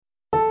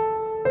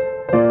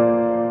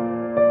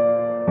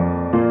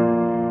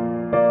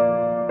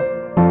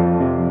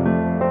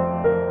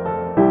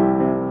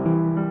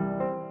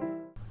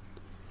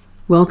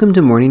Welcome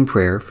to morning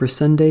prayer for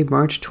Sunday,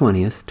 March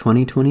 20th,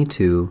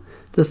 2022,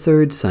 the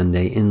third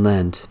Sunday in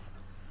Lent.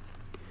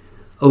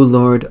 O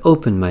Lord,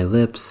 open my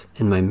lips,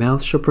 and my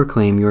mouth shall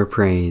proclaim your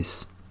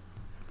praise.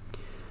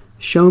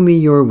 Show me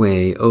your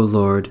way, O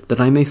Lord, that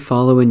I may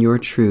follow in your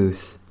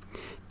truth.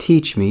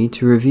 Teach me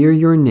to revere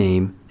your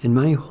name, and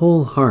my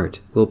whole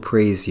heart will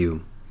praise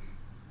you.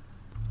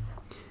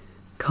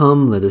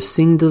 Come, let us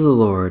sing to the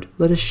Lord.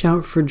 Let us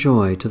shout for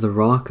joy to the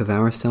rock of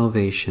our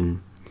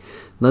salvation.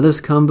 Let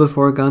us come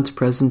before God's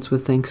presence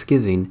with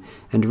thanksgiving,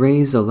 and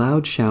raise a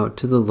loud shout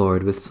to the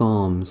Lord with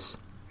psalms.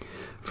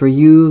 For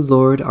you,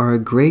 Lord, are a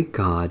great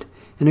God,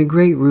 and a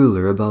great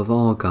ruler above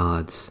all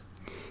gods.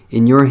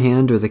 In your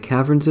hand are the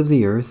caverns of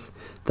the earth,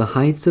 the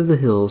heights of the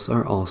hills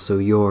are also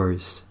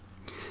yours.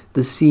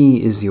 The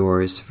sea is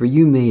yours, for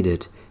you made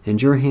it, and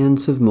your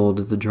hands have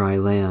molded the dry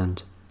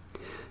land.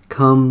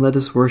 Come, let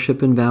us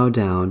worship and bow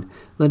down,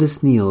 let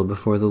us kneel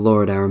before the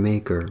Lord our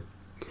Maker.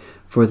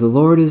 For the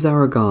Lord is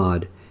our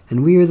God,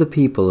 and we are the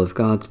people of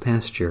God's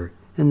pasture,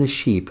 and the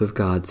sheep of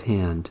God's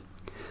hand.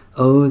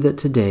 Oh, that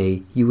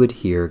today you would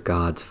hear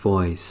God's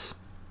voice.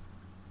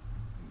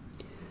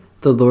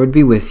 The Lord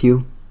be with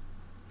you.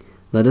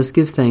 Let us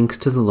give thanks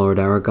to the Lord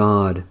our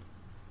God.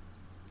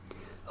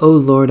 O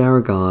Lord our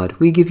God,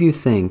 we give you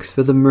thanks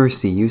for the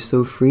mercy you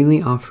so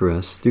freely offer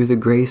us through the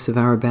grace of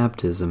our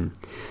baptism,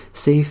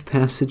 safe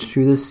passage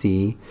through the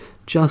sea,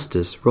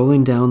 justice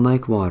rolling down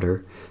like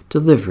water,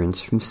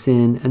 deliverance from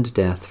sin and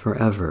death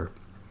forever.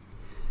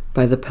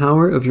 By the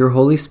power of your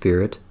Holy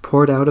Spirit,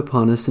 poured out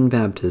upon us in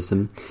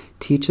baptism,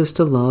 teach us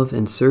to love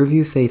and serve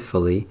you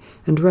faithfully,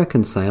 and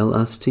reconcile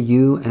us to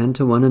you and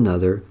to one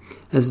another,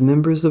 as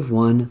members of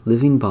one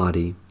living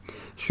body,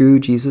 through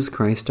Jesus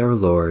Christ our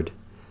Lord.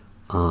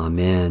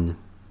 Amen.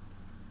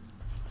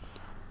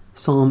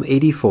 Psalm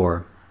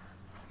 84.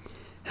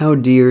 How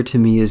dear to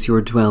me is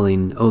your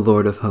dwelling, O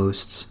Lord of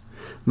hosts!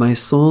 My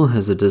soul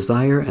has a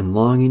desire and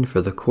longing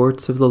for the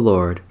courts of the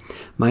Lord.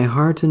 My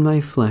heart and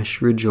my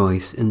flesh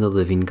rejoice in the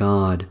living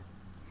God.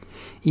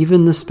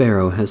 Even the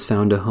sparrow has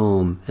found a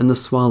home, and the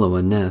swallow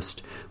a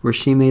nest, where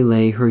she may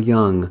lay her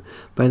young,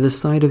 by the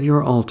side of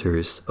your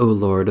altars, O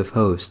Lord of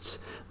hosts,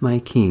 my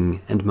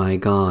King and my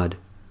God.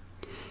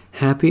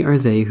 Happy are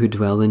they who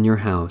dwell in your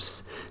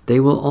house. They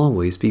will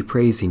always be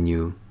praising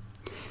you.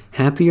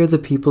 Happy are the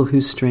people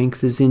whose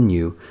strength is in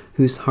you,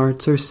 whose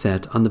hearts are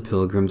set on the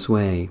pilgrim's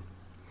way.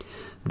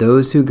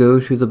 Those who go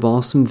through the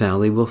balsam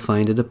valley will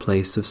find it a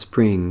place of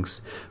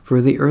springs,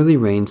 for the early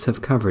rains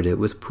have covered it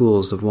with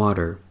pools of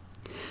water.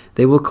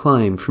 They will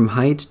climb from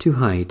height to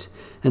height,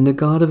 and the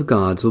God of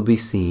gods will be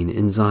seen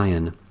in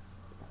Zion.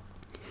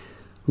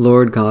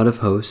 Lord God of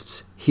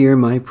hosts, hear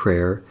my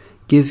prayer.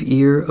 Give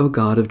ear, O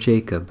God of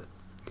Jacob.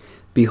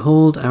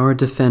 Behold our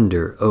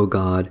defender, O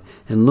God,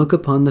 and look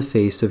upon the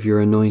face of your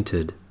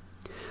anointed.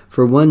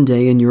 For one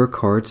day in your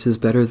courts is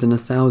better than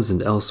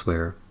 1,000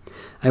 elsewhere.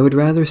 I would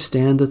rather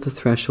stand at the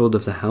threshold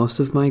of the house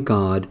of my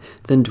God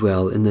than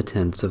dwell in the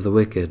tents of the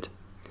wicked.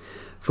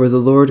 For the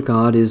Lord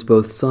God is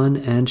both sun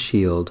and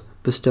shield,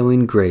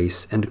 bestowing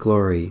grace and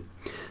glory.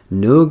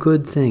 No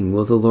good thing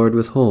will the Lord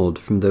withhold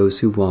from those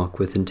who walk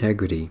with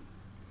integrity.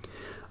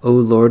 O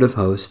Lord of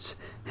hosts,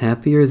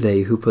 happy are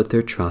they who put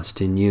their trust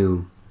in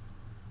you.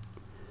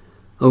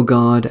 O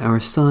God,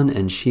 our sun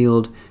and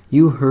shield,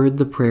 you heard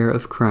the prayer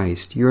of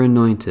Christ, your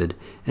anointed,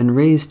 and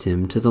raised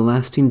him to the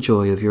lasting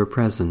joy of your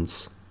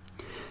presence.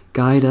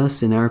 Guide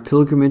us in our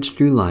pilgrimage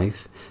through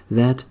life,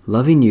 that,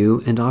 loving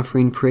you and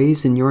offering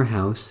praise in your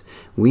house,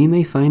 we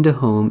may find a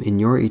home in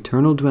your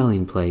eternal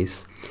dwelling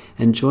place,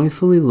 and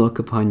joyfully look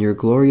upon your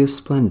glorious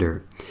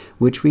splendor,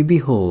 which we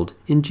behold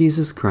in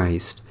Jesus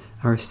Christ,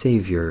 our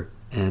Savior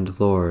and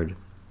Lord.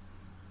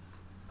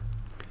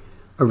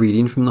 A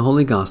reading from the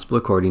Holy Gospel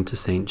according to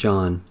St.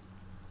 John.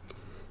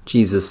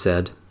 Jesus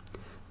said,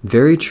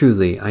 Very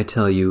truly, I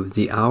tell you,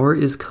 the hour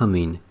is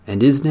coming,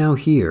 and is now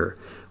here,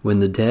 when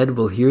the dead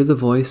will hear the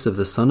voice of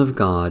the Son of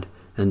God,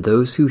 and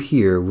those who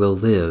hear will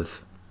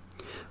live.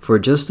 For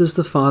just as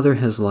the Father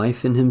has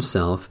life in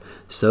himself,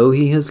 so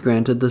he has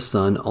granted the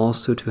Son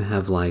also to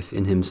have life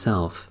in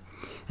himself,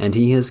 and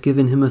he has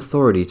given him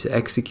authority to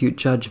execute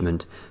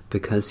judgment,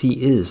 because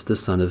he is the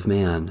Son of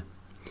Man.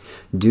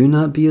 Do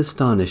not be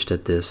astonished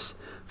at this,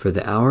 for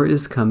the hour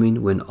is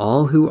coming when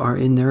all who are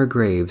in their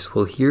graves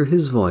will hear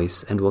his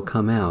voice and will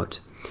come out,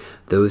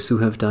 those who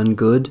have done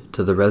good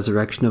to the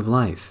resurrection of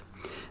life,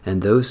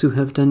 and those who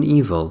have done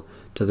evil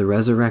to the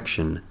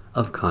resurrection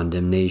of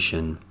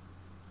condemnation.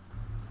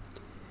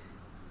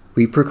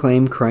 We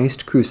proclaim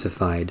Christ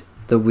crucified,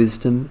 the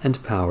wisdom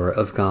and power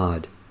of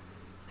God.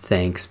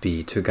 Thanks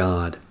be to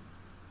God.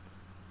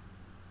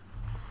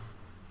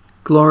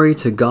 Glory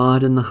to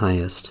God in the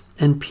highest,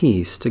 and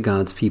peace to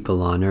God's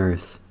people on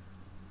earth.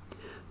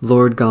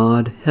 Lord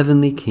God,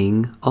 heavenly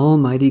King,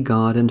 almighty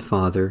God and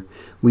Father,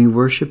 we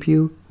worship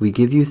you, we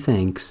give you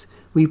thanks,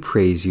 we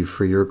praise you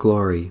for your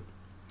glory.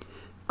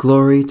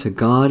 Glory to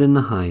God in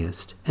the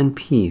highest, and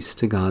peace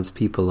to God's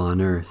people on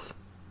earth.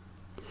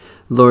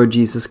 Lord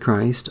Jesus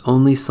Christ,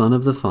 only Son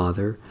of the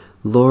Father,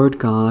 Lord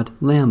God,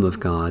 Lamb of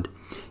God,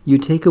 You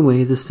take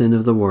away the sin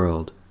of the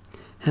world.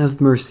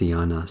 Have mercy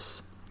on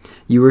us.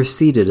 You are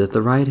seated at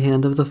the right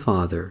hand of the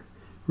Father.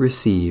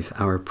 Receive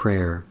our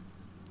prayer.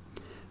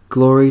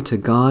 Glory to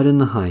God in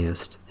the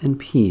highest, and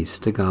peace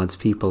to God's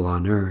people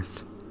on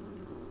earth.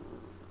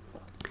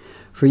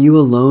 For you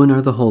alone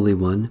are the Holy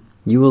One,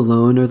 you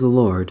alone are the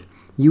Lord,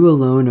 you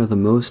alone are the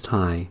Most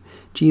High,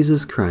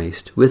 Jesus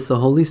Christ, with the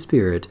Holy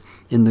Spirit,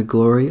 in the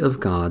glory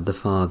of God the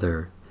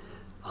Father.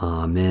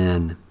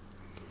 Amen.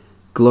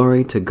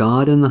 Glory to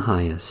God in the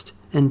highest,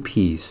 and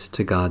peace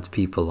to God's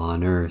people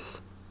on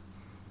earth.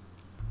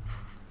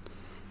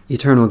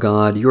 Eternal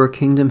God, your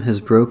kingdom has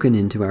broken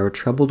into our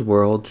troubled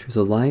world through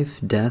the life,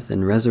 death,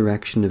 and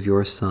resurrection of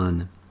your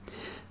Son.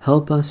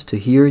 Help us to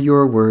hear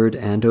your word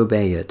and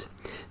obey it,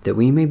 that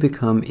we may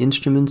become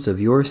instruments of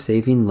your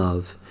saving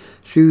love,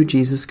 through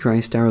Jesus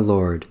Christ our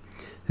Lord,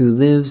 who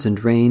lives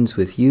and reigns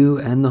with you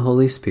and the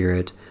Holy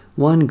Spirit,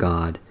 one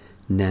God,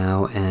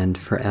 now and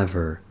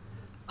forever.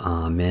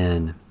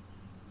 Amen.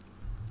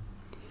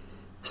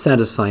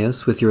 Satisfy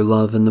us with your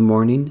love in the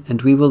morning,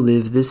 and we will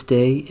live this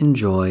day in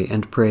joy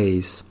and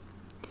praise.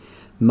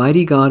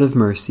 Mighty God of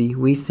mercy,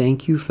 we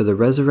thank you for the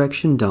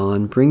resurrection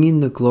dawn, bringing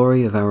the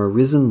glory of our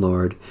risen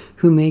Lord,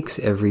 who makes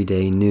every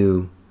day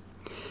new.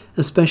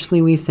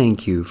 Especially we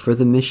thank you for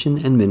the mission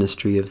and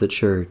ministry of the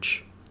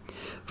Church,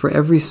 for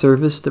every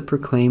service that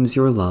proclaims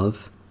your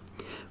love,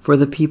 for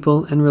the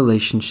people and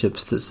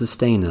relationships that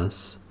sustain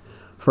us,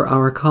 for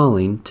our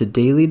calling to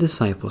daily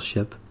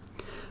discipleship,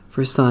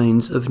 for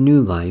signs of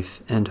new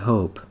life and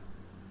hope.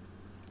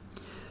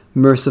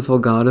 Merciful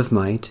God of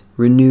might,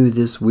 renew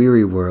this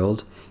weary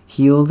world,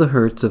 heal the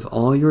hurts of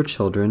all your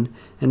children,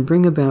 and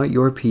bring about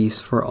your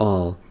peace for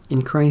all,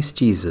 in Christ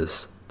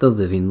Jesus, the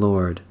living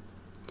Lord.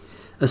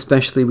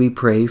 Especially we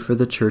pray for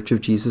the Church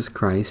of Jesus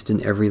Christ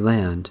in every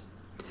land,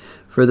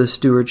 for the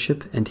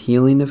stewardship and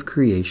healing of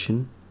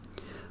creation,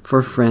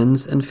 for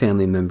friends and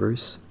family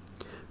members,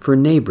 for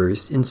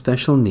neighbors in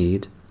special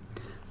need,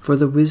 for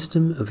the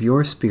wisdom of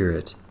your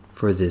Spirit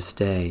for this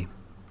day.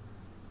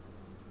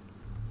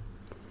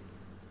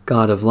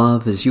 God of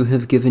love, as you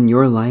have given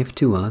your life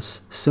to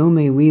us, so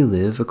may we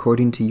live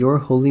according to your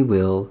holy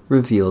will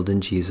revealed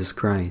in Jesus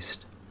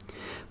Christ.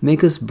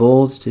 Make us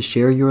bold to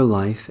share your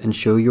life and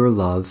show your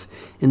love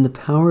in the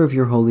power of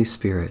your Holy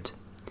Spirit.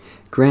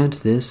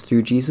 Grant this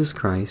through Jesus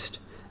Christ,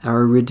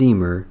 our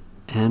Redeemer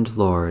and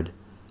Lord.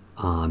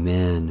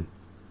 Amen.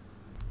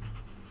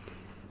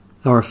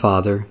 Our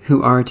Father,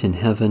 who art in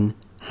heaven,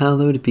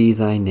 hallowed be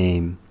thy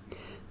name.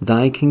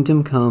 Thy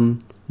kingdom come,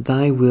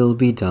 thy will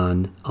be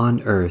done,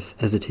 on earth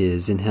as it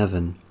is in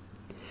heaven.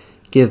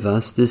 Give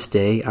us this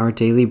day our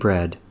daily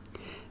bread,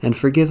 and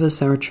forgive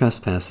us our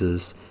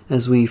trespasses,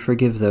 as we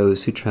forgive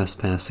those who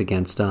trespass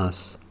against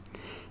us.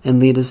 And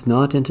lead us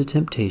not into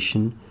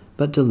temptation,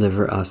 but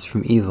deliver us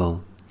from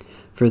evil.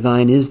 For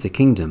thine is the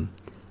kingdom,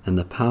 and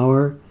the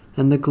power,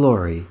 and the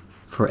glory,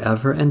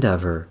 forever and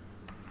ever.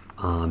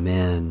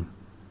 Amen.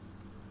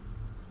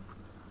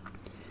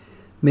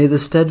 May the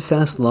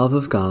steadfast love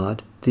of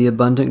God, the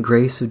abundant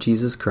grace of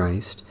Jesus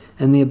Christ,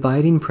 and the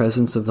abiding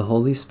presence of the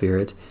Holy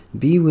Spirit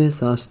be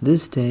with us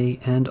this day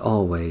and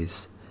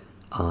always.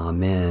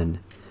 Amen.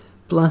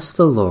 Bless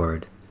the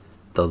Lord.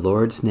 The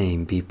Lord's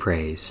name be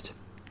praised.